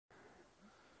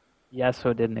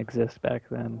Yasuo didn't exist back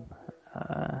then.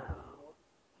 Uh,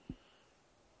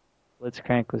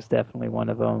 Blitzcrank was definitely one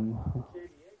of them.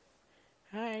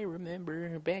 I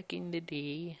remember back in the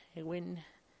day when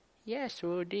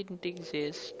Yasuo didn't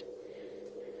exist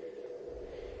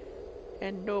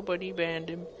and nobody banned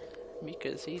him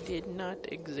because he did not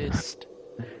exist.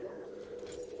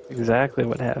 Exactly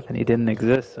what happened. He didn't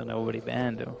exist, so nobody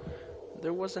banned him.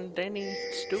 There wasn't any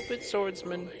stupid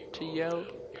swordsman to yell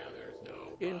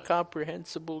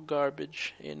incomprehensible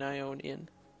garbage in Ionian.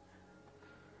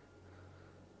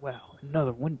 Wow,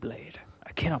 another Windblade.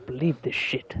 I cannot believe this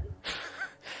shit.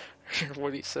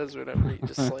 What he says whenever he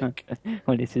just like,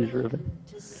 when he sees Ruben.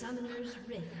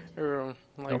 or Oh,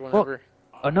 like fuck. whenever.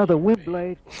 Another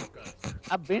Windblade.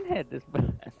 I've been had this.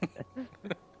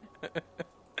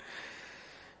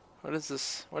 What is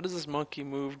this? What is this monkey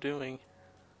move doing?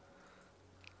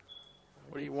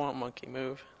 What do you want, monkey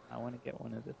move? I want to get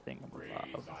one of the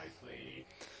thingamabobs.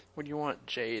 What do you want,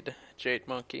 Jade? Jade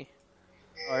monkey.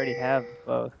 I already have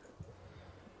both.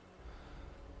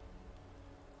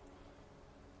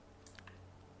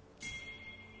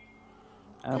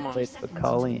 I haven't played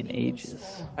Bakali in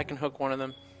ages. I can hook one of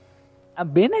them.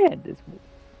 I've been had this move.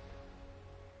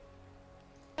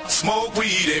 Smoke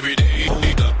weed every day.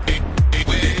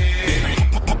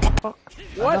 Fuck.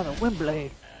 What? Another Windblade.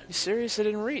 You serious? It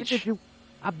didn't reach.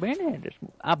 I've been had this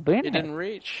move. I've been It had. didn't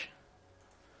reach.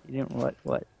 You didn't what?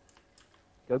 What?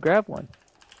 Go grab one.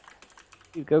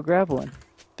 Dude, go grab one.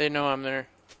 They know I'm there.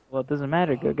 Well, it doesn't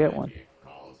matter. Go get one.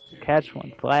 Catch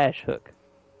one. Flash hook.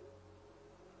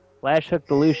 Flash hook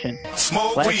dilution.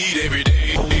 Smoke Flash. weed every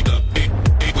day.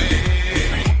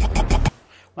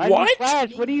 Why did you What?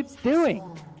 flash? What are you doing?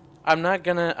 I'm not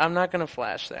gonna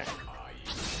flash there.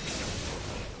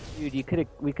 Dude,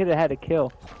 we could have had a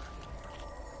kill.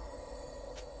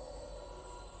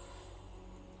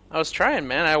 I was trying,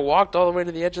 man. I walked all the way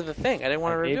to the edge of the thing. I didn't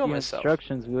want to I gave reveal you myself.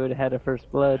 instructions. We would have had a first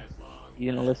blood.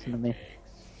 You didn't listen to me.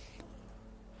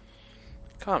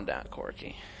 Calm down,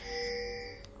 Corky.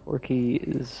 Corki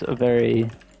is a very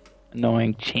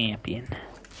annoying champion.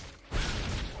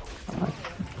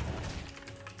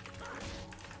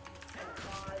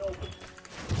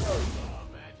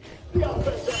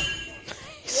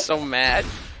 He's so mad.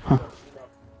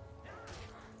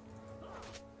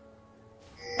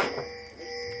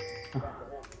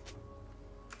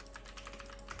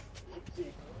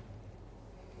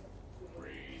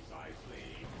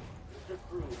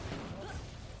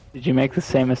 Did you make the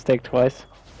same mistake twice?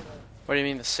 What do you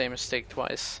mean the same mistake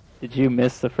twice? Did you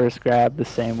miss the first grab the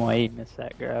same way you missed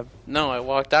that grab? No, I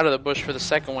walked out of the bush for the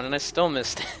second one and I still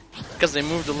missed it. Because they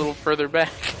moved a little further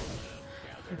back.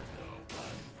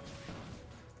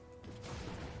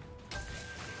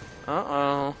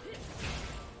 Uh-oh.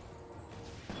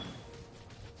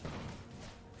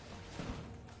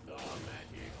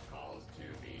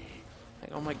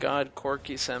 Like, oh my god,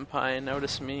 Corky senpai,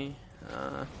 notice me.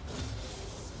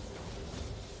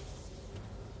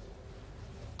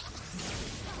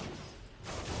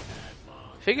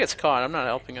 If he gets caught, I'm not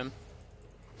helping him.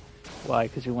 Why?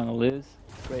 Because you want to lose?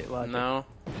 Great logic. No,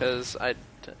 because I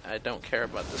don't care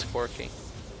about this Corky.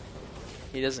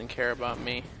 He doesn't care about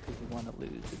me. Because you want to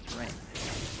lose. It's ranked.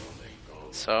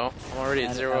 So, I'm already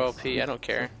at 0 LP, I don't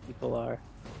care. People are.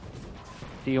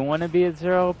 Do you want to be at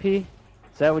 0 LP?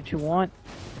 Is that what you want?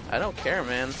 I don't care,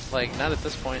 man. Like, not at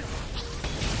this point.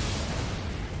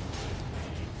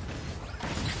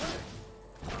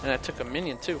 And I took a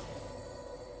minion, too.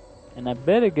 And I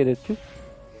better get it too.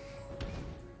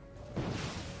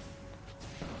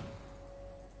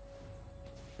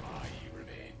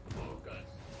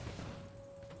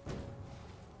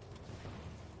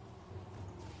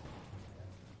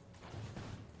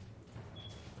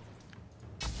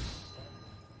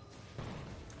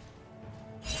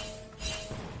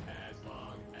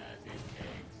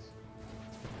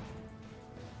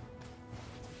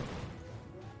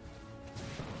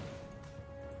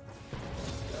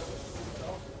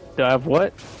 Do I have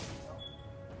what?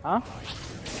 Huh?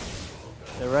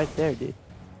 They're right there, dude.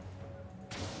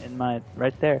 In my...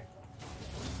 right there.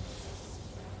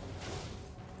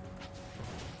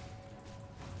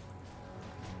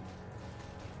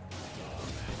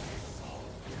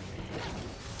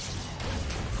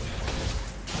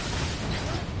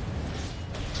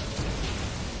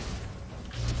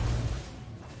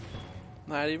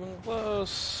 Not even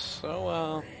close. Oh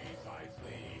well.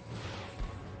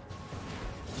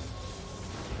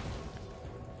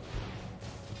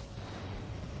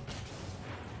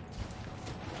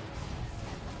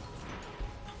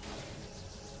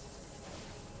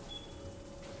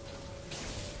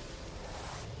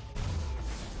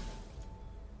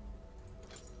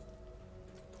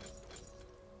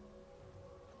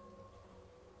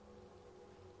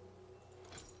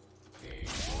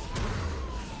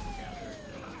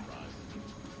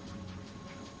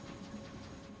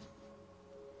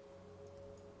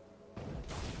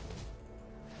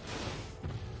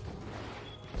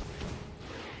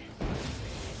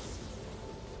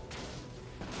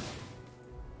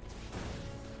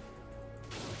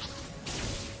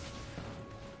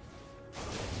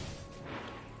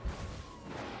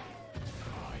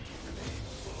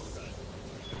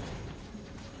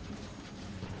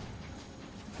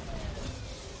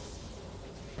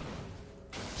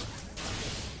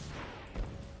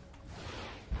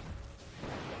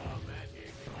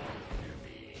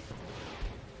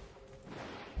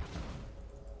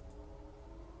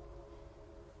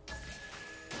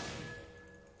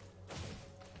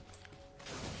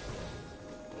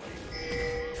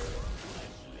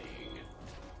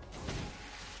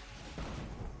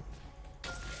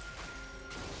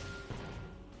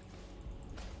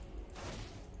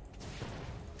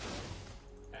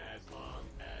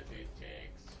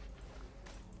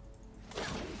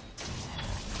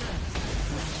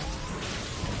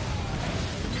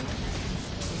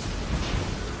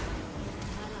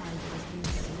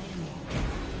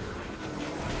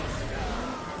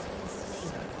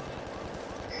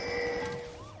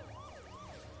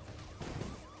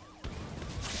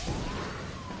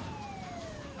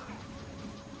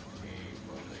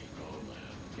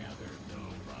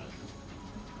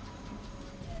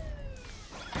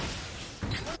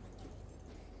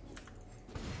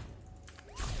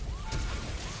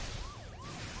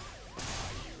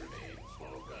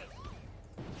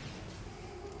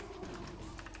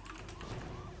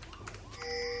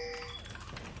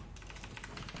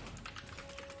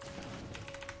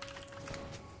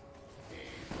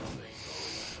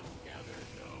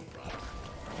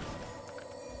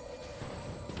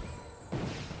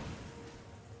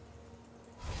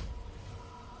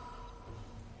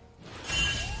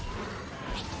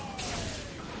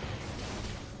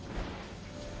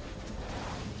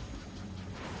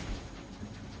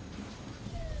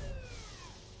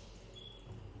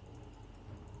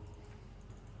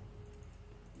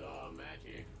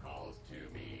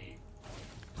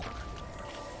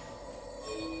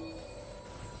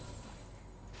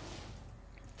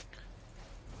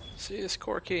 See this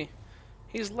Corki?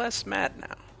 He's less mad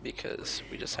now because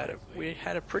we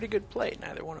had a pretty good play.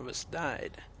 Neither one of us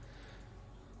died.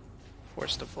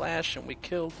 Forced a flash and we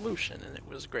killed Lucian, and it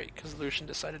was great because Lucian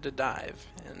decided to dive,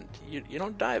 and you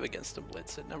don't dive against a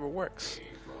blitz. It never works.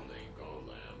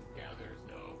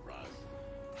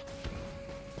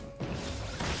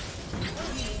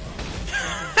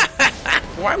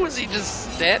 Why was he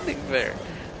just standing there?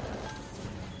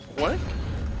 What?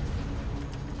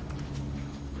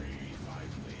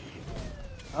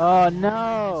 Oh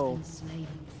no!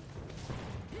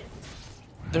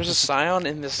 There's a Scion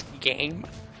in this game?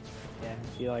 Yeah,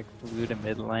 he like flew to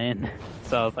mid lane.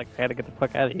 So I was like, I gotta get the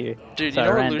fuck out of here. Dude, so you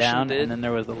know I what ran Lucian down, did? and then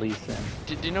there was a Lee Sin.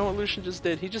 Do you know what Lucian just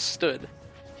did? He just stood.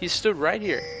 He stood right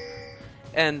here.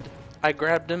 And I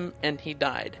grabbed him and he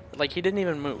died. Like, he didn't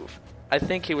even move. I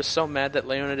think he was so mad that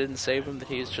Leona didn't save him that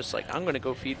he was just like, I'm gonna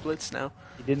go feed Blitz now.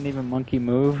 He didn't even monkey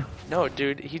move. No,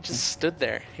 dude, he just stood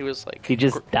there. He was like... He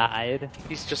just died.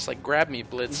 He's just like, grab me,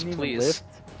 Blitz, He didn't even please. lift.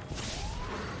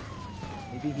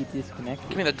 Maybe he disconnected.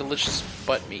 Give me that delicious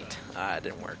butt meat. Ah, it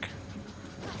didn't work.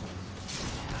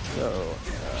 So,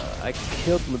 I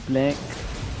killed LeBlanc.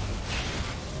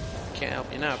 Can't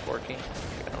help you now, Corki.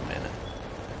 You got no mana.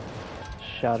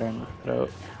 Shot her in the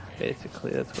throat.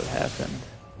 Basically, that's what happened.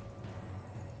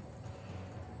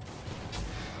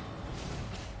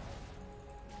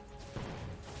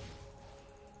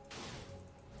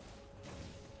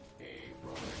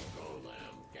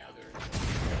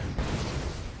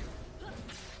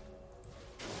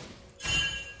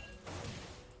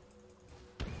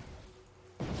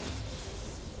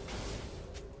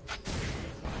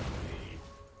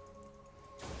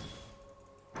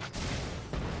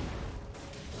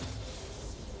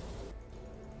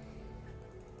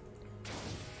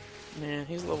 Man,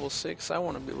 he's level 6. I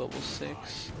want to be level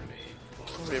 6.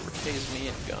 Nobody ever pays me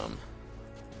in gum.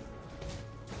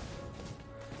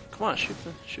 Come on, shoot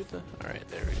the. Alright,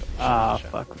 there we go. Ah,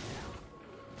 Shot. fuck.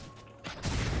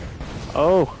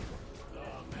 Oh.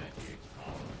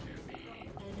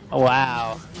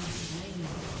 Wow.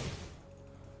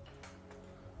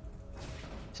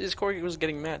 See, this Corki was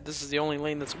getting mad. This is the only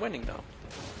lane that's winning, though. What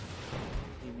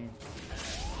do you mean?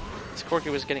 This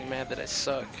Corki was getting mad that I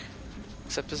suck.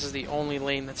 Except this is the only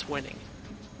lane that's winning.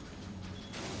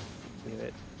 Do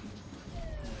it.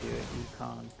 Do it,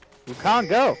 Wukong. Wukong,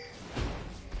 go!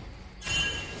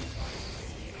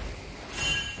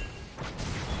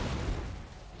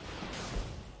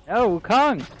 No,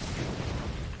 Wukong!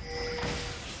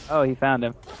 Oh, he found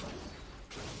him.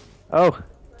 Oh!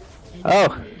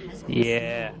 Oh!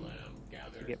 Yeah.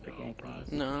 You get for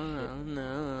ganking.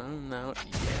 No.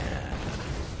 Yeah.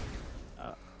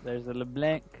 Oh, there's a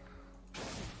LeBlanc.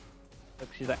 Look,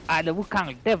 she's like, the Wukong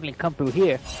will definitely come through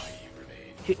here.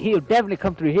 He'll definitely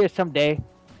come through here someday.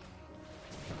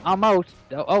 Almost.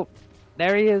 Oh,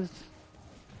 there he is.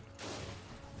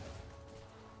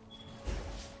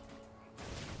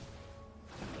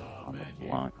 On the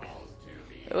block.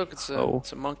 Hey, look, it's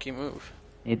a monkey move.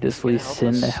 Need this Lee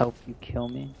Sin to help you kill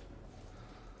me.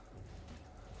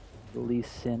 Lee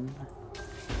Sin.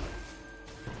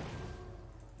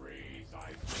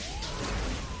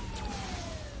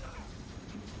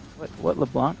 What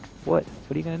LeBlanc? What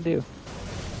are you gonna do?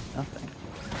 Nothing.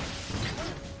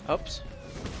 Oops.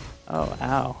 Oh,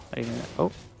 ow. Are you gonna...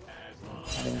 Oh.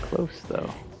 Not even close,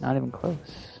 though. Not even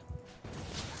close.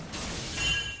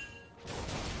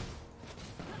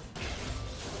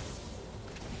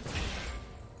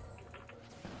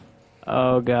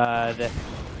 Oh, God.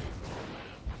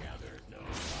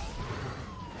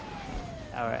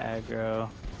 Our aggro.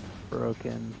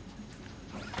 Broken.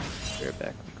 We're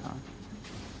back on.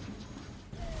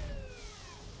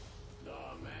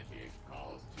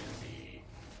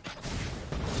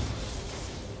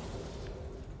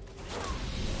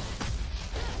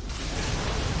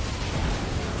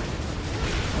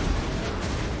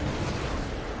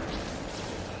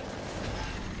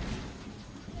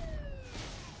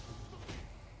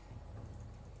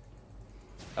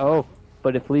 Oh,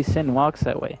 but if Lee Sin walks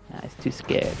that way, he's too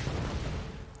scared.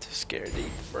 Too scared to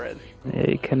eat bread. Yeah,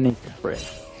 he couldn't eat the bread.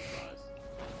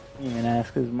 He even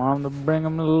asked his mom to bring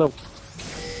him the loaf.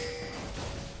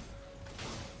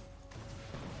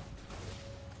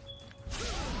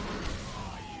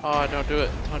 Oh, don't do it.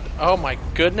 Oh my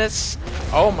goodness.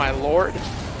 Oh my lord.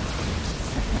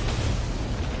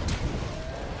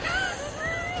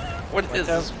 What is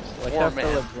this Watch out for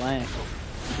 4-man? LeBlanc.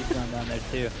 He's going down there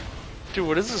too. Dude,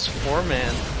 what is this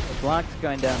 4-man? LeBlanc's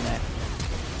going down there.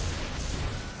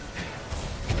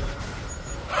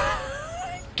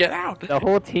 Get out! The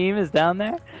whole team is down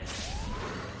there?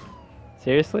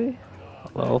 Seriously?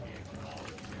 Hello?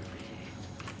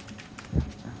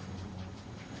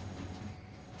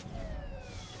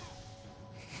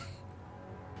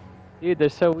 Dude, they're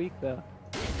so weak though.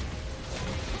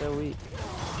 So weak.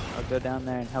 I'll go down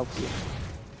there and help you.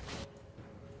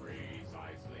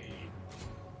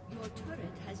 Your turret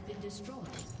has been destroyed.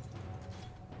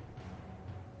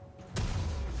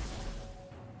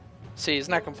 See, he's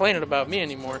not complaining about me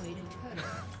anymore. Destroyed a turret.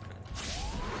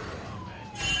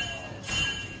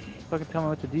 Fucking tell me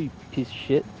what to do, you piece of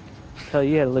shit. Tell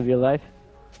you how to live your life.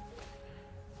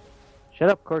 Shut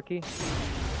up, Corky.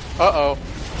 Uh-oh.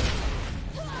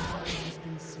 Has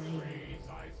been slain.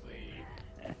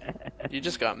 You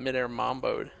just got mid-air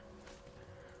mamboed.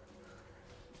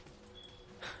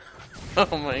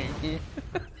 Oh my.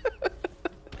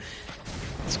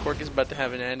 This Corky's about to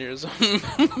have an aneurysm.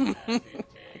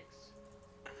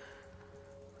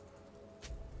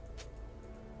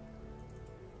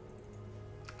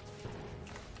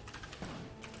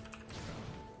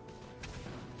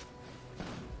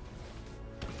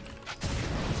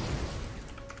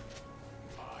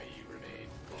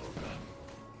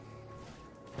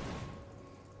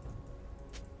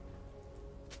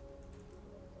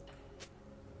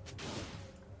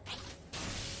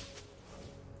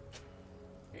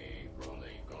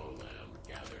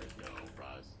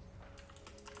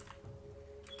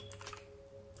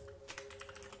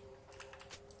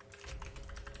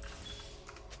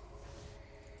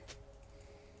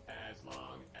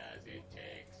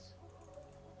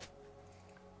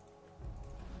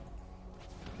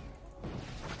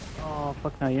 Oh,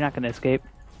 fuck no, you're not gonna escape.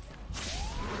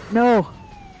 No!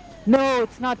 No,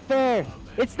 it's not fair!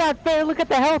 It's not fair! Look at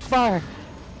the health bar!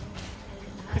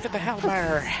 Look at the hell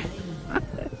bar.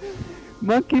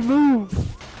 Monkey move!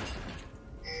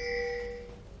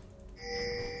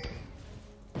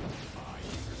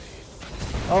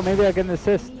 Oh, maybe I can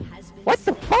assist. What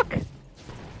the fuck?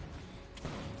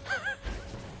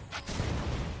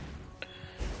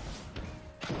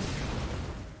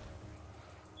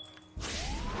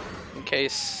 In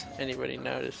case anybody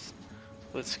noticed.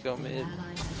 Let's go mid. Ally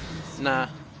has been slain. Nah.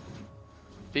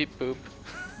 Beep boop.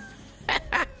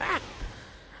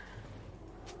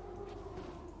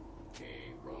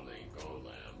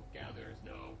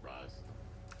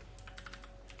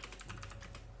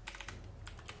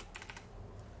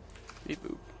 Beep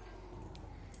boop.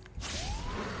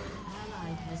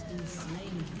 Ally has been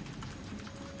slain.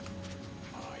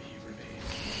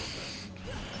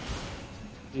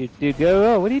 Dude,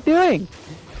 go! What are you doing?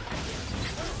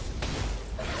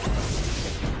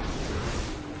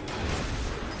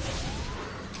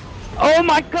 Oh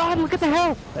my god, look at the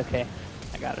health! Okay,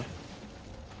 I got her.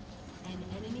 An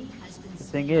enemy has been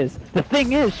The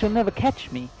thing is, she'll never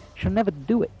catch me. She'll never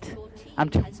do it. I'm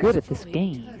too good at this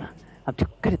game. I'm too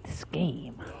good at this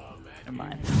game. Never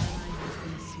mind. Ally has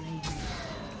been slain.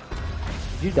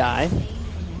 Did you die?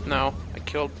 No,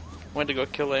 went to go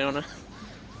kill Leona.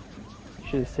 You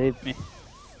should have saved me.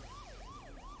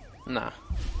 Nah.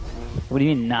 What do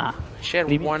you mean, nah? She What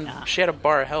do you had mean, nah? she had a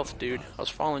bar of health, dude. I was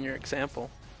following your example.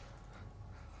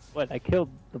 What? I killed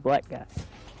the black guy.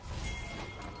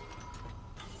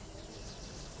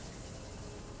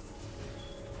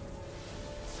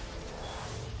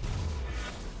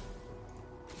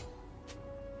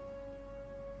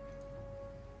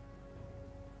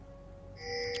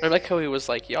 I like how he was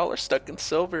like, y'all are stuck in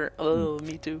silver. Oh,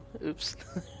 me too. Oops.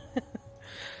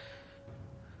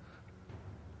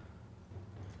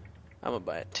 I'm gonna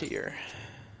buy a tier.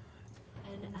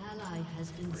 An ally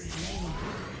has been slain.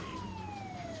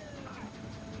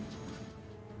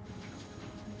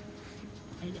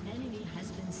 An enemy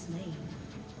has been slain.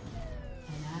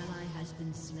 An ally has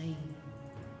been slain.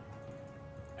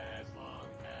 As long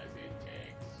as it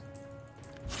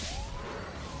takes.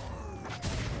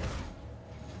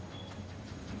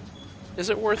 Is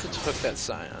it worth it to hook that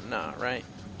Scion? No, right?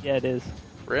 Yeah, it is.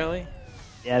 Really?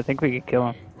 Yeah, I think we could kill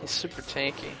him. He's super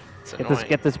tanky. It's Get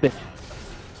annoying. this bitch.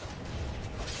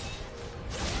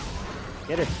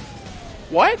 Get her.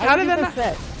 What? How did you that miss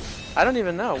not? I don't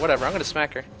even know. Whatever. I'm gonna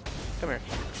smack her. Come here.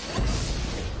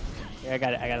 Yeah, I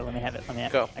got it. Let me have it.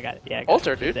 Go. I got it. Yeah, I got Ult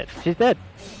her, it. dude. She's dead.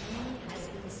 Has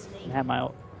been slain. I have my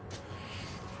ult.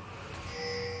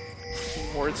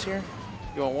 Wards here.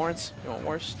 You want wards? You want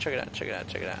wards? Check it out. Check it out.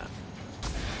 Check it out.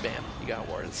 Bam. You got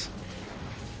wards.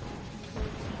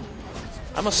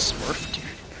 I'm a smurf, dude.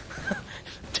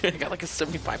 Dude, I got like a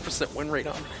 75% win rate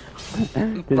on.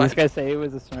 Did this guy say he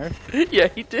was a smurf? Yeah,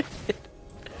 he did.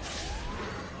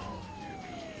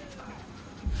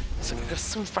 He's like, I got a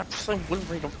 75% win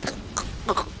rate on.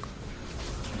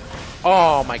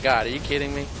 Oh my god, are you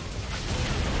kidding me?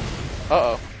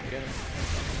 Uh oh.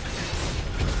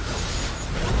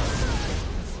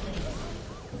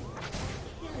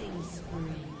 Killing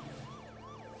spree.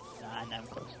 Nah, I'm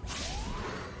close.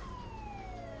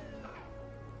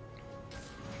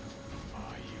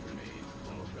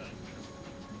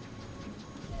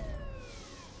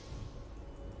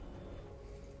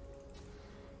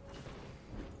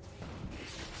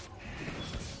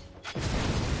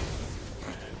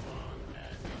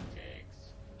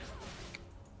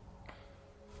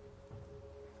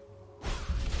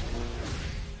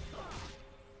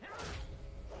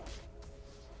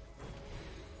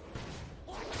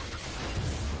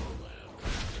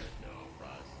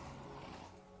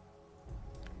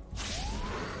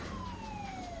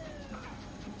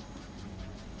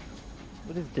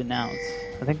 What is denounce?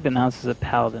 I think denounce is a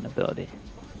paladin ability.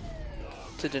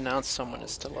 To denounce someone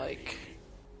is to like.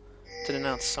 To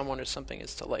denounce someone or something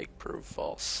is to like prove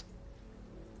false.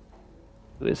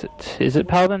 Who is it? Is it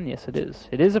paladin? Yes, it is.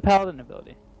 It is a paladin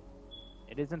ability.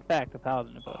 It is in fact a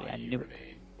paladin ability. I knew it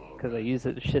because I use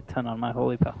it a shit ton on my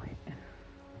holy poly.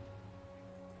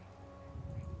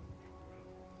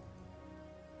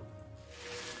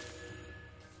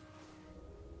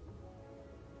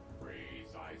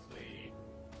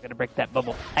 Gotta break that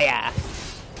bubble. Hiya!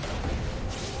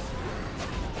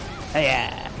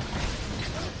 Hiya!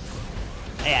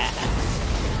 Hiya!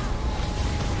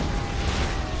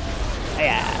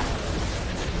 Hiya!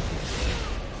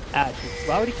 Ah, jeez.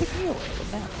 Why would he kick me away?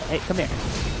 What now? Hey, come here.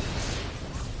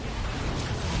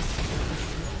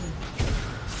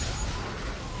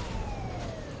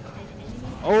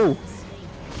 Oh!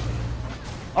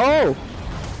 Oh!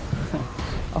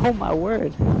 Oh my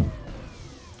word.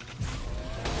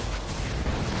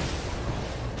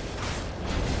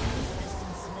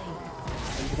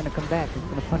 He's gonna come back. He's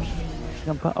gonna punch me. He's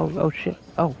gonna punch. Oh, oh shit.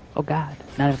 Oh, oh god.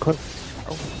 Not even close.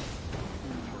 Oh.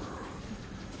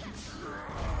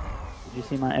 Did you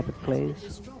see my epic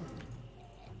plays?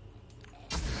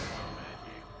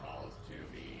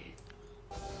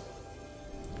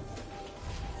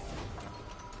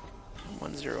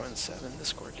 1-0 and 7.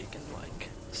 This corki can like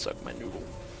suck my noodle.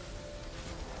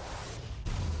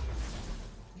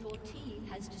 Your team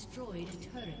has destroyed a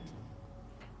turret.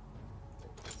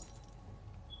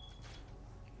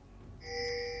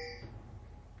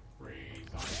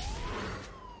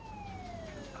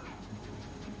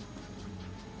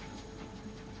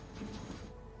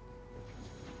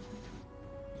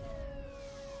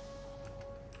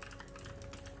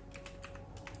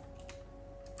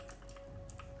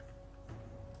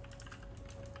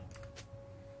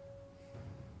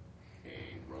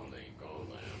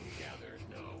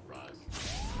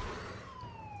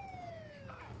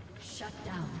 Shut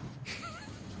down.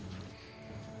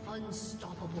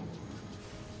 Unstoppable.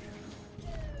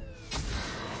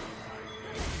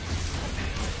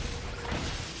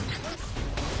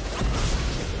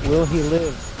 Will he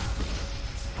live?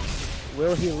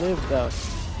 Will he live though?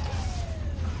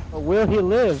 Or will he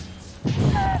live?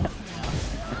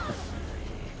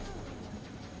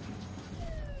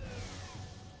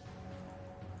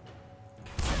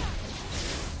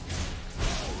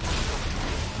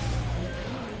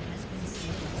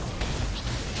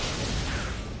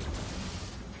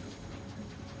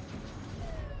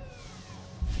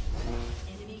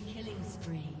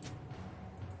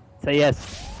 Say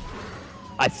yes.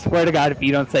 I swear to God if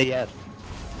you don't say yes.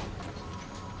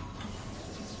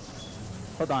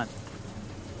 Hold on.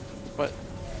 What?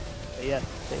 Say yes,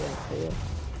 say yes, say yes.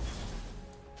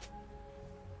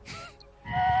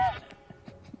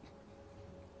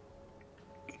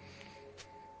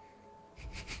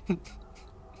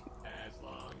 As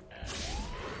long as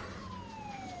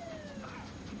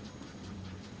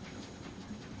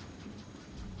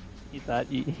You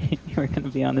thought you were gonna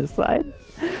be on his side?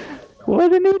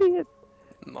 What an idiot!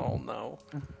 No, no.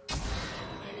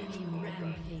 Enemy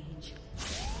rampage.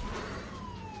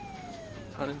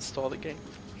 Uninstall the game.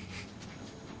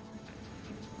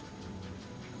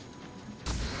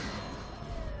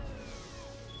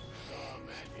 the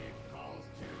magic calls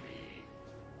to me.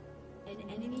 An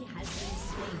enemy has been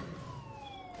slain.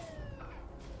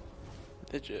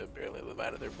 Did you barely live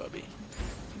out of there, Bubby?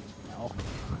 No.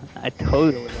 I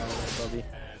totally got that, Bubby.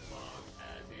 As long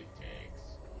as it takes.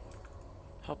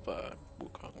 Help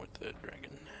Wukong with the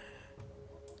dragon.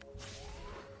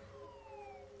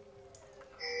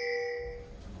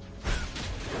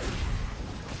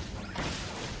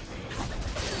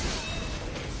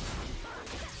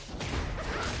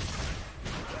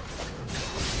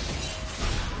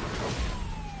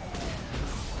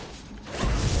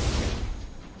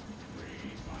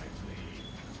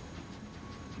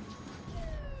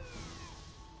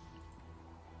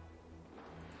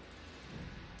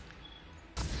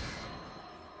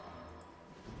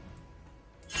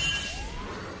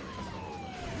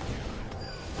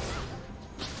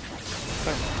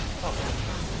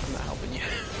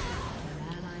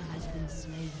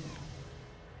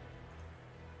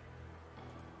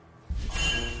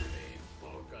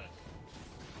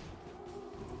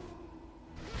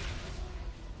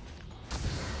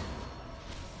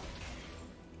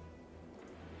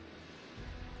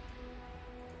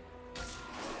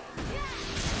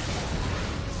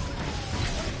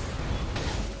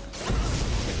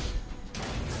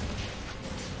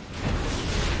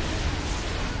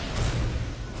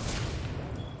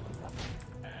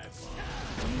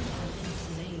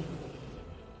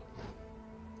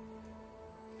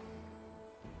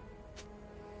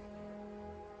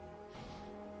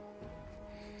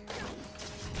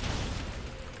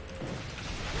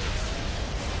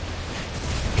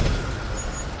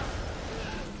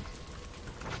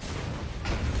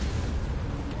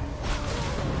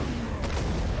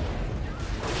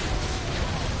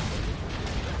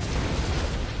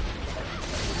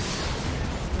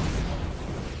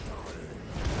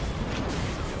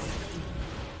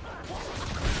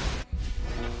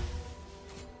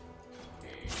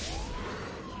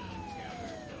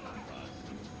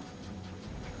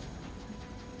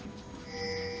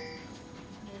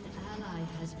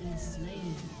 been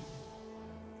slain.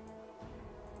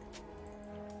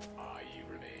 I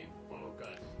remain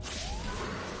focused.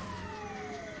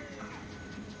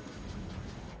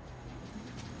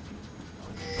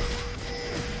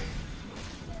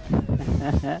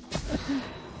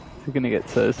 He's gonna get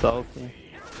so salty.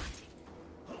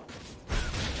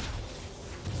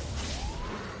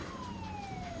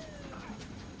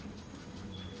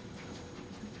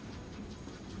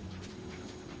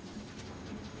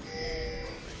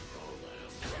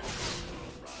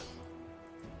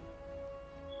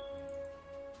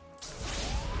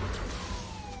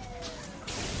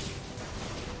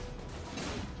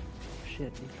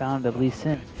 Shit, he found a Lee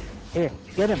Sin. Here,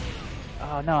 get him.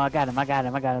 Oh no, I got him.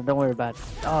 Don't worry about it.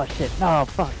 Oh shit, no,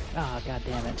 fuck. Oh god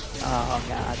damn it. Oh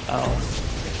god, oh.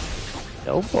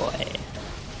 Oh boy.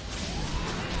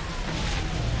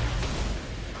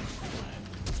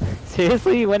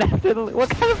 Seriously, you went after the. What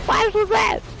kind of flash was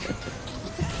that?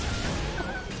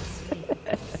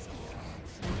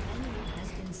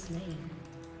 Has been slain.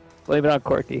 Blame it on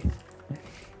Corky.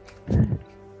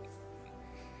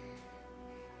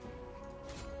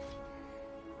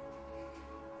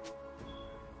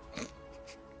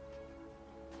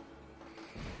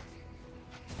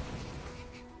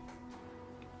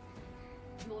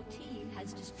 Your team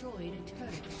has destroyed a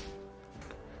turret.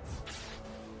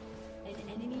 An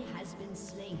enemy has been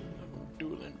slain.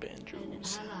 Dueling An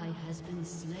banjos. ally has been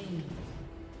slain.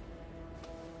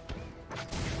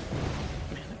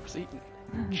 Man, I was eating.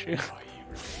 Chill.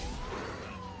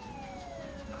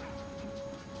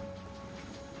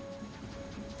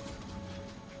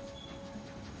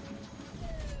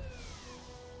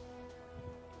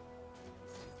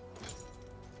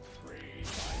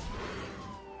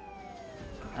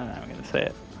 I'm not even gonna say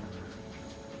it.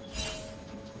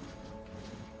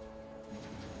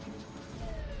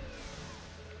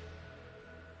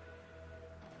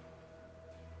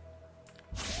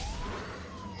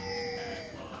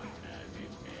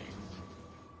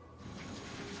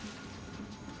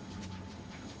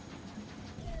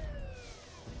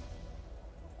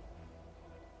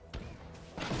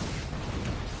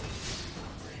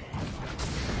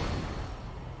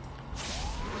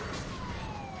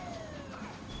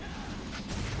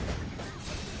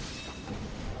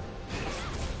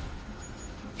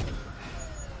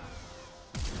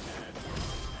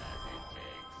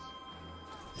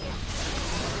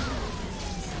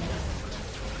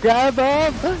 Grab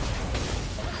him!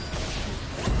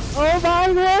 Oh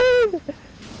my god!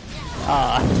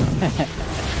 Ah.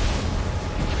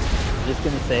 I'm just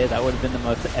gonna say that would have been the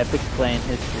most epic play in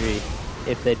history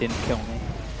if they didn't kill me.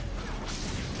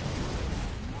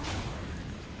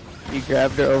 You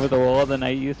grabbed her over the wall, then I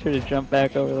used her to jump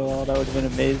back over the wall. That would have been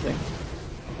amazing.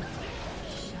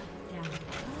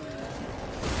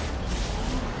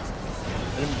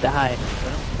 Let him die. Let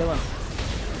him kill him.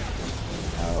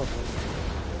 Oh.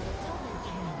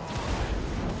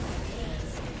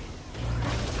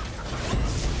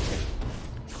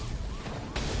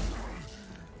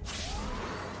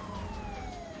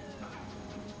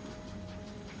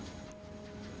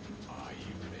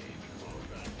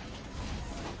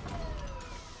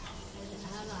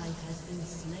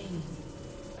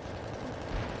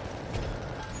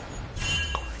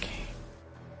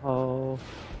 Oh.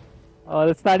 Oh,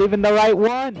 that's not even the right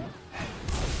one!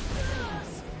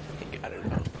 He got it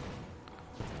wrong.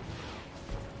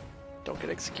 Don't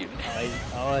get executed.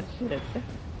 Oh shit.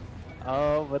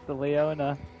 Oh, but the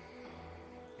Leona.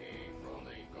 A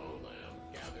rolling golem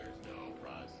gathers no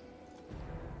rust.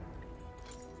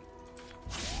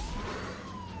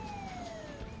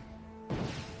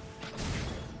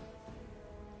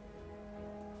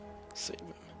 Save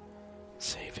him.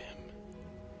 Save him.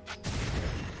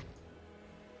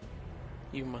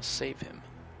 You must save him.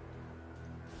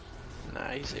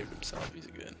 Nah, he saved himself. He's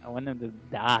good. I want him to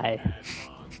die.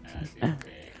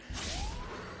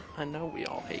 I know we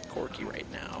all hate Corky right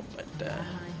now, but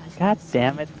God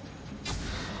damn it.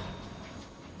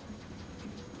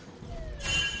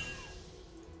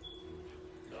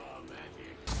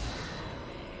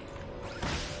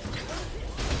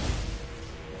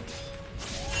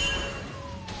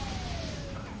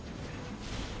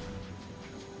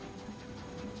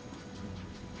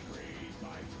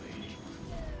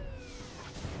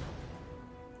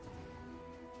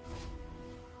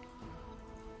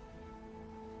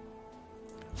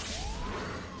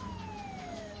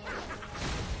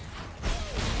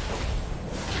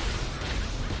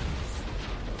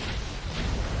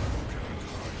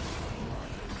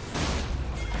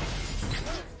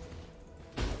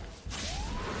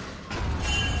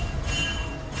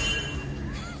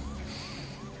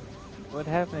 What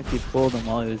happened if you pulled him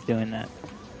while he was doing that?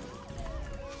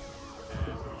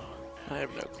 I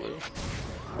have no clue.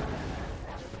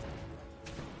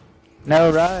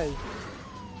 No, rise.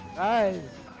 Rise.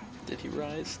 Did he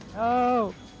rise?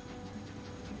 No.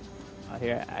 Oh,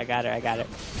 here, I got her, I got it.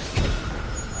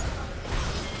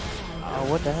 Oh,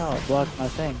 what the hell? It blocked my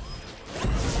thing.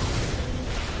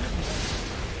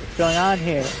 What's going on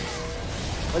here?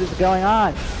 What is going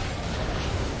on?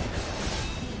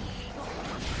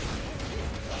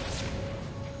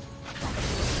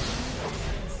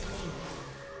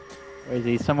 Where is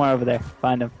he? Somewhere over there.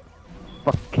 Find him.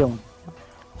 Fuck, kill him.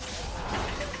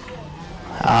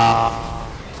 Ah.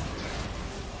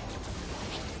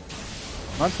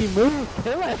 Monkey move,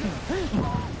 kill him!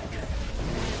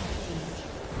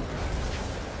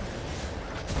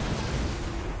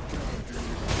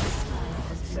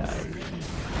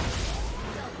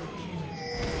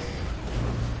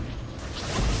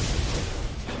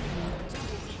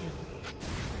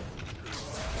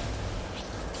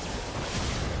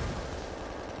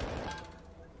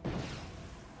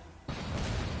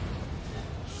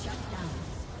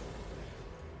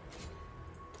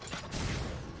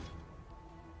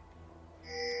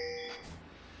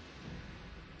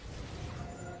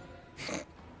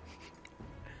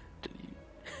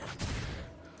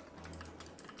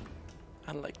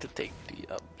 I'd like to take the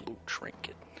blue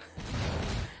trinket.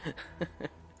 This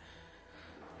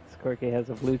corki has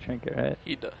a blue trinket, right?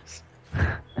 He does.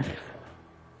 Of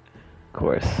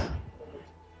course.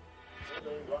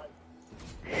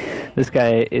 This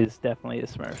guy is definitely a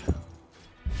smurf.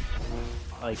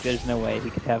 Like, there's no way he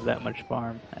could have that much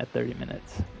farm at 30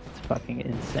 minutes. It's fucking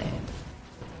insane.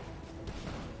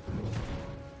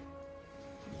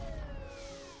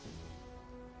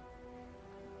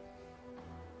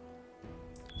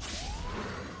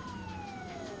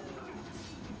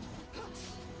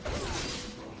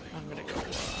 I'm gonna go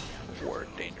war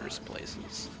dangerous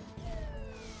places.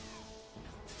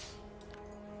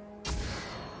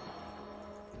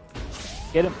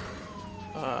 Get him!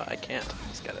 I can't.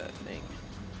 He's got a thing.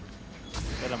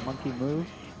 Got a monkey move.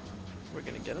 We're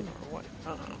gonna get him or what? I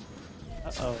don't know.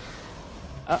 Uh-oh.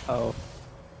 Uh-oh.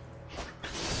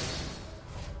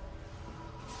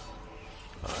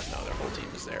 No, their whole team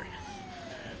is there.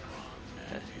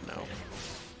 No.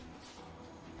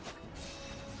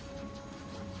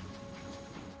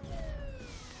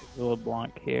 There's a little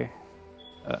blanc here.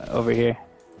 Over here.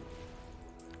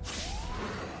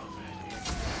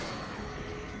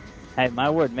 Hey, my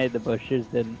word made the bush, yours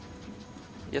didn't.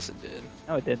 Yes, it did.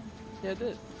 No, it didn't. Yeah, it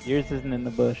did. Yours isn't in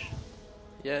the bush.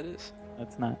 Yeah, it is. No,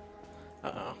 it's not.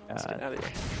 Uh-oh. Let's get out of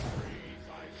here.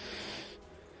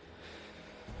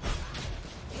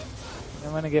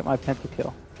 I'm gonna get my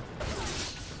pentakill.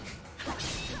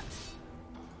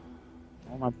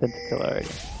 I want my pentakill already.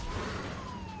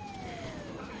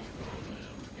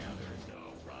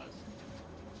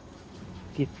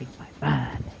 Give me my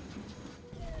mind.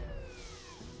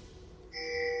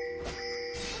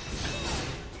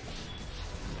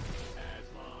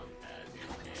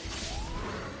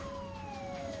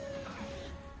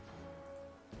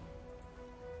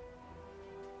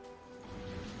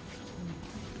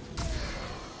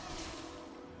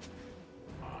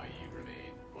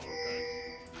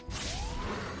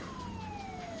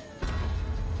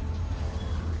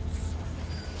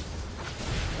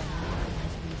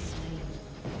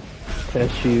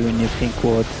 Curse you and your pink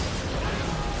wards.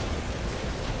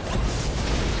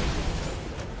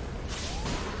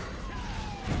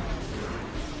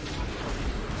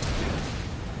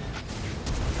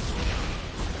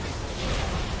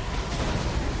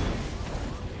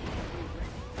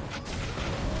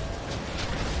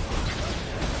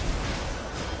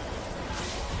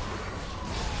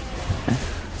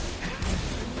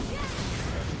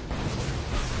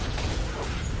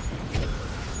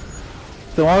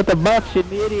 The one with the buff, you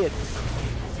idiot!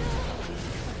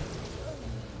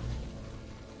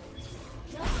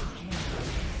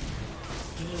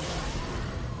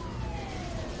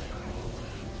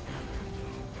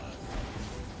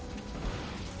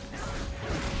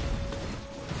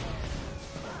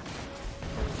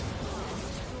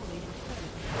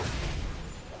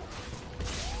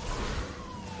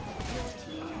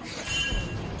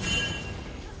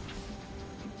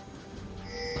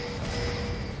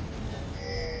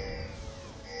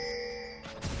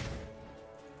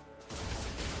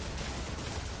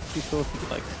 It'd be cool if you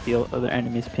could like steal other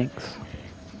enemies' pinks.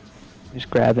 Just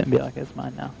grab it and be like, it's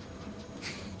mine now.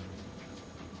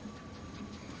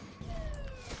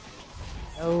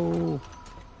 No!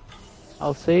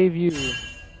 I'll save you!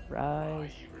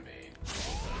 Rise!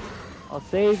 I'll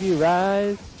save you,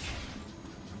 Rise!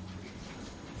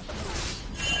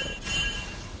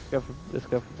 Let's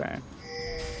go for Baron.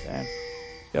 Baron.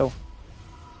 Go.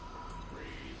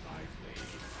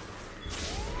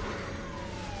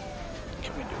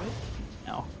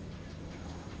 No.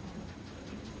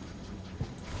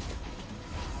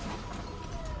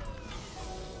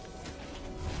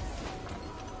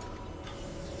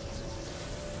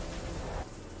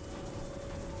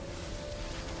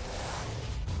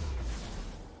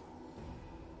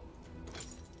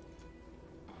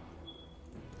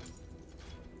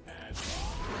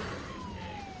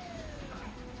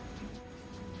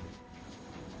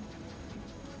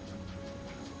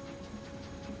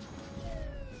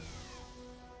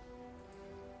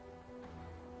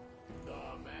 The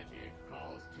magic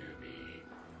calls to me.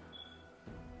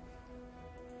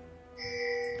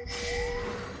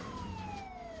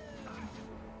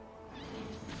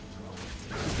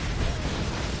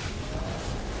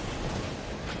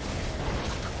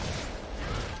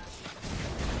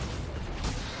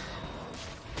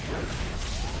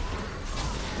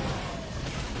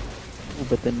 Ooh,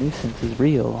 but the nuisance is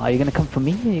real. Are you gonna come for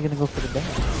me or are you gonna go for the bang?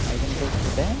 Are you gonna go for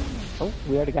the bang? Oh,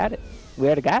 we already got it. We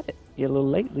already got it. You're a little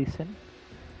late, Lee Sin.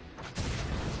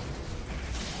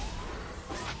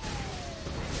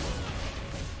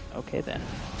 Okay then.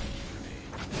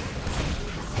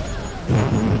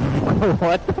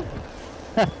 What?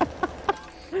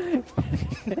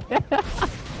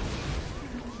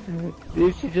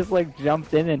 Dude, she just like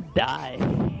jumped in and died.